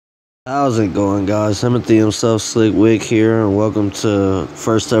How's it going, guys? Timothy himself, SlikkWikk here, and welcome to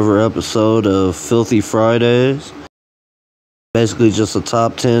first ever episode of Filthy Fridays. Basically just a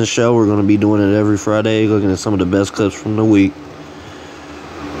top 10 show. We're going to be doing it every Friday, looking at some of the best clips from the week.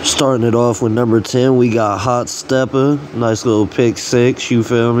 Starting it off with number 10, we got Hot Stepper. Nice little pick six, you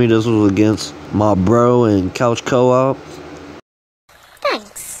feel me? This was against my bro in Couch Co-op.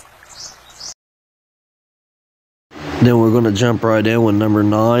 Thanks. Then we're going to jump right in with number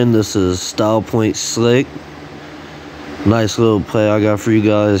 9. This is Style Point Slick. Nice little play I got for you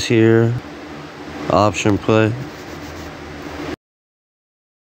guys here. Option play.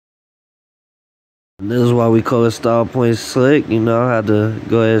 And this is why we call it Style Point Slick. You know, I had to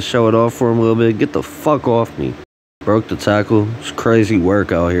go ahead and show it off for him a little bit. Get the fuck off me. Broke the tackle. It's crazy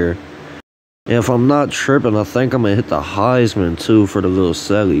work out here. And if I'm not tripping, I think I'm going to hit the Heisman too for the little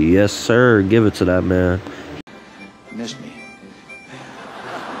Selly. Yes, sir. Give it to that man. Missed me.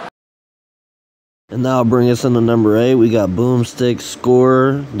 And now bring us into number 8. We got Boomstick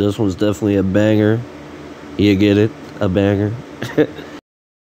Scorer. This one's definitely a banger. You get it? A banger.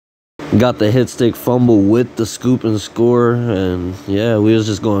 Got the hit stick fumble with the scoop and score. And yeah, we was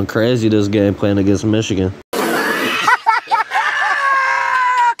just going crazy this game playing against Michigan.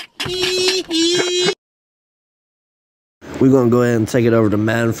 We're going to go ahead and take it over to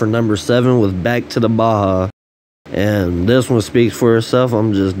Madden for number 7 with Back to the Baja. And this one speaks for itself.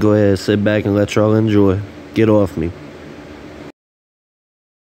 I'm just go ahead and sit back and let y'all enjoy. Get off me.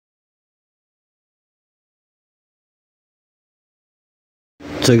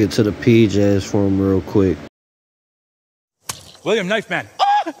 Took it to the PJs for him real quick. William, knife man.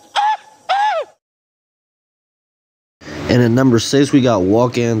 And at number 6, we got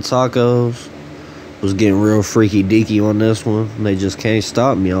Walk-In Tacos. Was getting real freaky deaky on this one. They just can't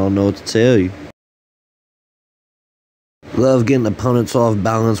stop me. I don't know what to tell you. Love getting opponents off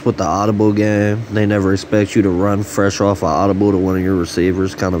balance with the audible game. They never expect you to run fresh off an audible to one of your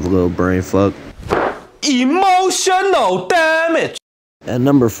receivers. Kind of a little brain fuck. Emotional damage. At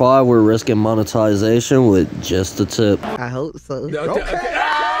number 5, we're risking monetization with just a tip. I hope so.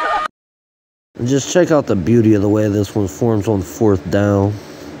 Okay. And just check out the beauty of the way this one forms on 4th down.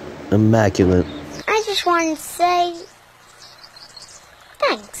 Immaculate. I just wanted to say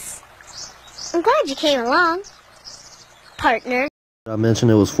thanks. I'm glad you came along, partner. I mentioned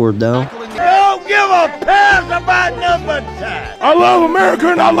it was 4th down. Don't give a pass about number 10. I love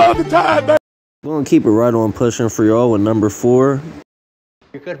America and I love the Tide, baby. We're going to keep it right on pushing for y'all with number 4.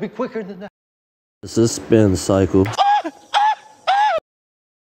 You're gonna be quicker than that. This is Spin Cycle.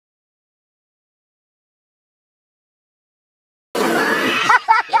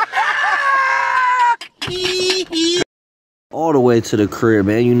 All the way to the crib,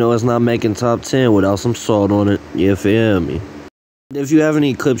 man. You know it's not making top 10 without some salt on it. You feel me? If you have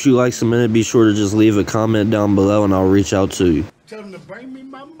any clips you like submitted, be sure to just leave a comment down below and I'll reach out to you. Tell them to bring me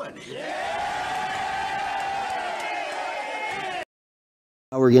my money.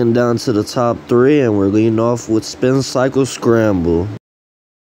 Now we're getting down to the top 3 and we're leading off with Spin Cycle Scramble.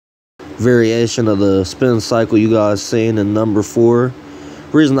 Variation of the Spin Cycle you guys seen in number 4.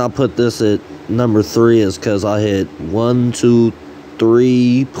 Reason I put this at number 3 is because I hit 1, 2,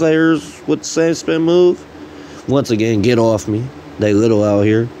 3 players with the same spin move. Once again, get off me. They little out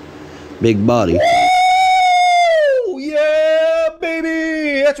here. Big body. Woo! Yeah,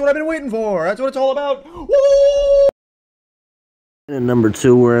 baby. That's what I've been waiting for. That's what it's all about. Woo! And at number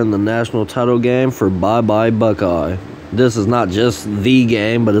 2, we're in the national title game for Bye Bye Buckeye. This is not just the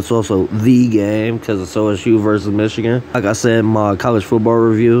game, but it's also the game because it's OSU versus Michigan. Like I said in my college football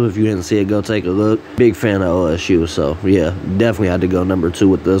review, if you didn't see it, go take a look. Big fan of OSU, so yeah, definitely had to go number 2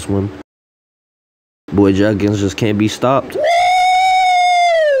 with this one. Boy Juggins just can't be stopped.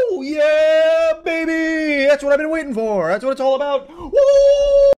 Woo! Yeah, baby. That's what I've been waiting for. That's what it's all about.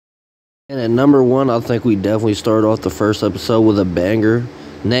 Woo! And at number 1, I think we definitely started off the first episode with a banger.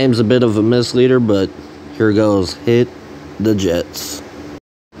 Name's a bit of a misleader, but here goes. Hit the Jets.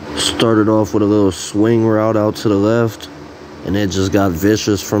 Started off with a little swing route out to the left, and it just got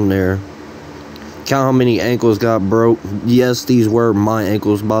vicious from there. Count how many ankles got broke. Yes, these were my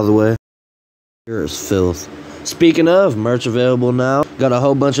ankles, by the way. Here is filth. Speaking of, merch available now. Got a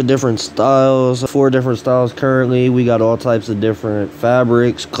whole bunch of different styles. 4 different styles currently. We got all types of different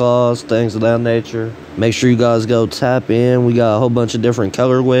fabrics, cloths, things of that nature. Make sure you guys go tap in. We got a whole bunch of different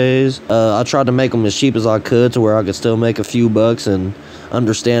colorways. I tried to make them as cheap as I could to where I could still make a few bucks and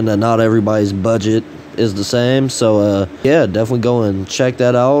understand that not everybody's budget is the same. So, yeah, definitely go and check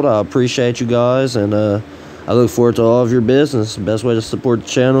that out. I appreciate you guys, and I look forward to all of your business. Best way to support the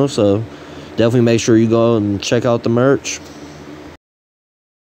channel, so definitely make sure you go and check out the merch.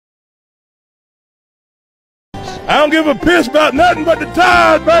 I don't give a piss about nothing but the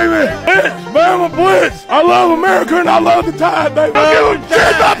Tide, baby. Blitz, Bama Blitz. I love America and I love the Tide, baby. I don't give a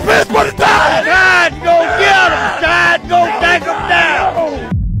shit about piss but the Tide.